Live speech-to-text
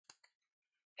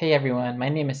Hey everyone, my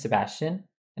name is Sebastian,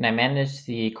 and I manage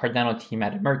the Cardano team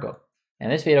at Emergo.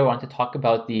 In this video, I want to talk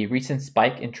about the recent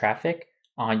spike in traffic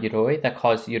on Yoroi that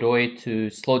caused Yoroi to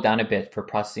slow down a bit for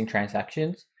processing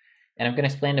transactions. And I'm going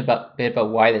to explain a bit about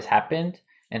why this happened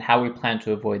and how we plan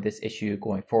to avoid this issue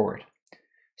going forward.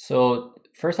 So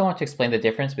first, I want to explain the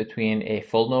difference between a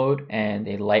full node and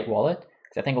a light wallet,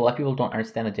 because I think a lot of people don't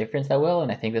understand the difference that well,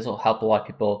 and I think this will help a lot of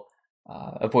people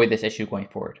avoid this issue going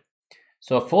forward.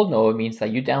 So a full node means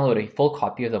that you download a full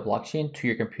copy of the blockchain to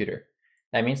your computer.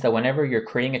 That means that whenever you're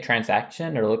creating a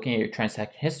transaction or looking at your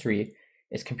transaction history,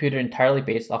 it's computed entirely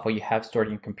based off what you have stored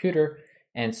in your computer.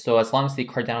 And so as long as the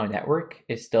Cardano network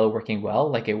is still working well,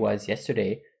 like it was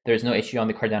yesterday, there's no issue on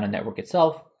the Cardano network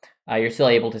itself, you're still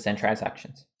able to send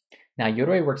transactions. Now,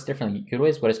 Yoroi works differently. Yoroi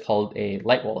is what is called a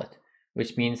light wallet,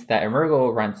 which means that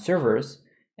Emergo runs servers,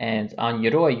 and on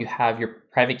Yoroi, you have your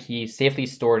private keys safely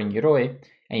stored in Yoroi,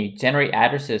 and you generate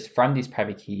addresses from these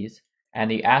private keys,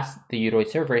 and you ask the Yoroi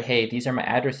server, hey, these are my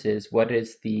addresses. What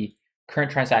is the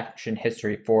current transaction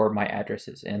history for my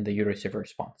addresses? And the Yoroi server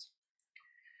responds.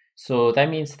 So that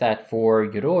means that for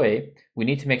Yoroi, we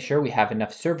need to make sure we have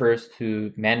enough servers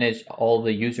to manage all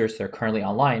the users that are currently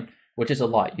online, which is a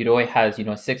lot. Yoroi has, a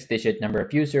 6-digit number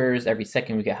of users. Every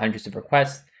second we get hundreds of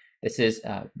requests. This is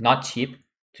not cheap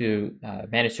to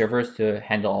manage servers to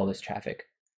handle all this traffic.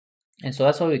 And so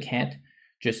that's why we can't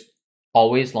just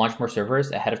always launch more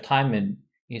servers ahead of time and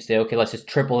you say, okay, let's just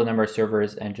triple the number of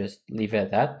servers and just leave it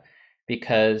at that,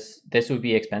 because this would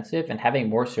be expensive, and having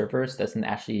more servers doesn't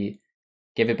actually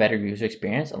give a better user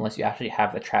experience unless you actually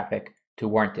have the traffic to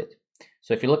warrant it.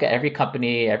 So if you look at every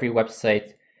company, every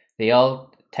website, they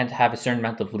all tend to have a certain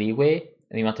amount of leeway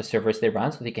in the amount of servers they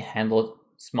run so they can handle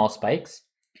small spikes.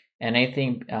 And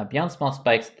anything beyond small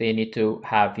spikes, they need to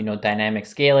have dynamic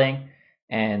scaling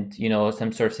and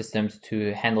some sort of systems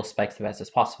to handle spikes the best as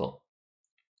possible.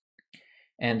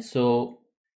 And so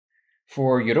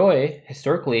for Yoroi,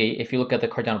 historically, if you look at the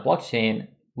Cardano blockchain,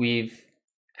 we've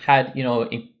had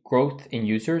growth in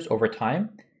users over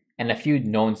time and a few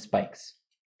known spikes.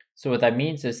 So what that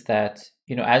means is that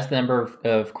as the number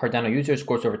of Cardano users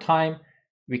grows over time,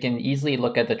 we can easily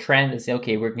look at the trend and say,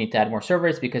 okay, we need to add more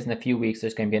servers because in a few weeks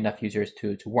there's going to be enough users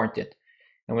to warrant it.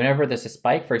 And whenever there's a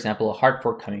spike, for example, a hard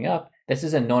fork coming up, this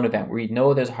is a known event. We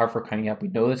know there's a hard fork coming up. We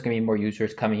know there's going to be more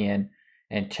users coming in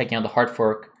and checking out the hard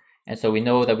fork. And so we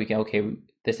know that we can, okay,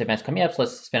 this event's coming up, so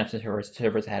let's spin up some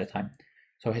servers ahead of time.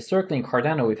 So historically in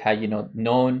Cardano, we've had,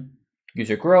 known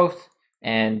user growth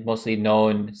and mostly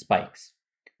known spikes.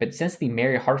 But since the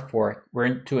Mary hard fork, we're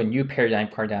into a new paradigm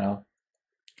Cardano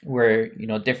where,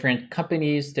 different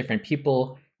companies, different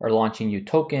people are launching new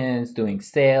tokens, doing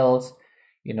sales.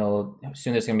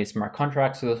 Soon there's going to be smart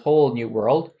contracts. So this whole new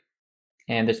world.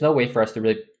 And there's no way for us to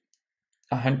really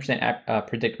 100%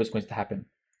 predict what's going to happen.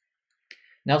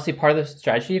 Now, see, part of the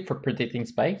strategy for predicting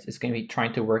spikes is going to be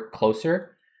trying to work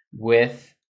closer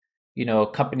with,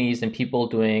 companies and people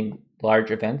doing large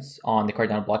events on the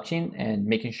Cardano blockchain and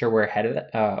making sure we're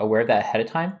aware of that ahead of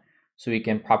time so we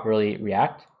can properly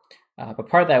react. But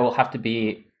part of that will have to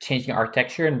be changing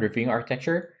architecture and reviewing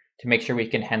architecture to make sure we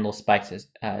can handle spikes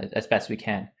as best we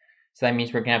can. So that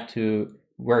means we're going to have to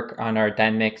work on our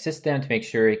dynamic system to make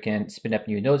sure it can spin up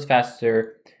new nodes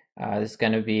faster. This is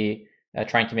going to be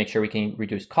trying to make sure we can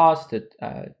reduce costs to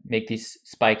make these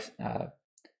spikes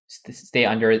stay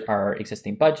under our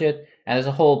existing budget. And there's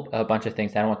a whole bunch of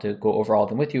things. I don't want to go over all of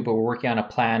them with you, but we're working on a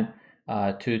plan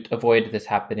to avoid this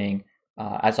happening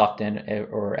as often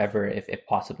or ever if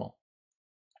possible.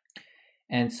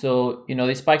 And so,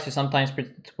 these spikes are sometimes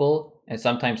predictable and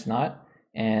sometimes not.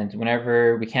 And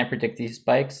whenever we can't predict these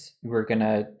spikes, we're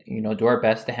gonna, do our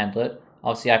best to handle it.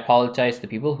 Obviously, I apologize to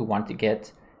people who want to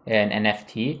get an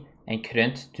NFT and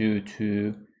couldn't due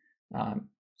to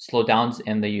slowdowns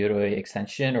in the Yoroi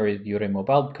extension or the Yoroi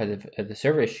mobile because of the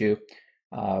server issue.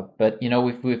 But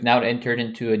we've now entered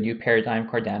into a new paradigm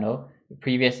Cardano. The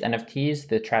previous NFTs,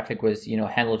 the traffic was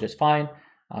handled just fine.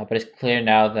 But it's clear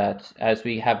now that as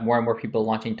we have more and more people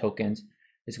launching tokens,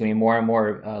 there's going to be more and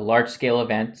more large-scale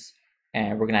events,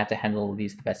 and we're going to have to handle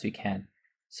these the best we can.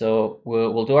 So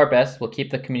we'll do our best. We'll keep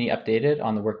the community updated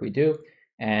on the work we do.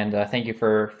 And thank you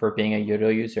for being a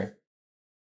Yoroi user.